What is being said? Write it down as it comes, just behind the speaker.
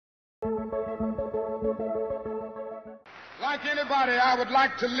Like anybody, I would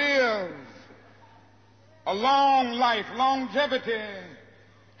like to live a long life. Longevity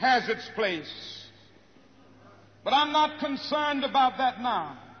has its place. But I'm not concerned about that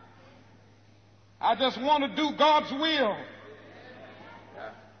now. I just want to do God's will.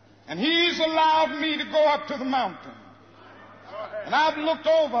 And He's allowed me to go up to the mountain. And I've looked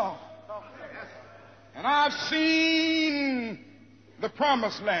over and I've seen the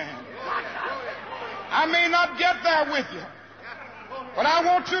promised land. I may not get there with you, but I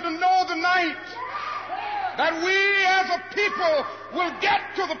want you to know tonight that we as a people will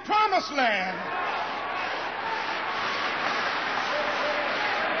get to the promised land.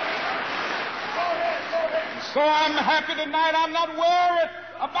 So I'm happy tonight. I'm not worried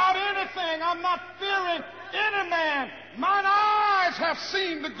about anything. I'm not fearing any man. Mine eyes have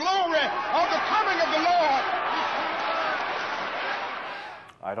seen the glory of the coming of the Lord.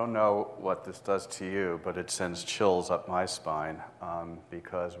 I don't know what this does to you, but it sends chills up my spine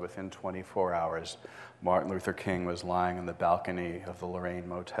because within 24 hours, Martin Luther King was lying on the balcony of the Lorraine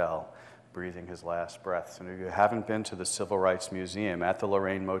Motel, breathing his last breaths. And if you haven't been to the Civil Rights Museum at the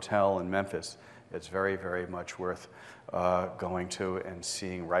Lorraine Motel in Memphis, it's very, very much worth going to and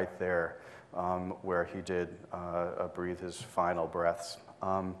seeing right there where he did breathe his final breaths.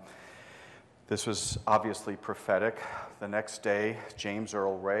 This was obviously prophetic. The next day, James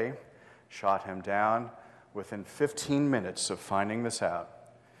Earl Ray shot him down. Within 15 minutes of finding this out,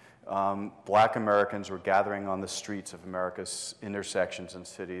 Black Americans were gathering on the streets of America's intersections and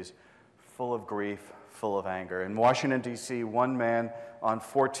cities, full of grief, full of anger. In Washington, D.C., one man on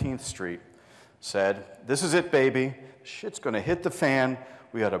 14th Street said, "This is it, baby. Shit's going to hit the fan.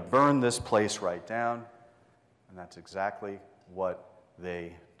 We ought to burn this place right down." And that's exactly what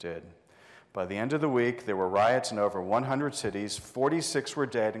they did. By the end of the week, there were riots in over 100 cities. 46 were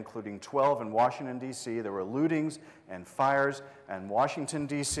dead, including 12 in Washington, D.C. There were lootings and fires, and Washington,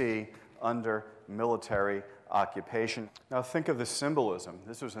 D.C. under military occupation. Now think of the symbolism.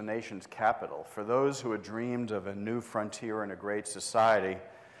 This was the nation's capital. For those who had dreamed of a new frontier and a great society,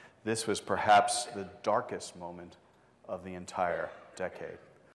 this was perhaps the darkest moment of the entire decade.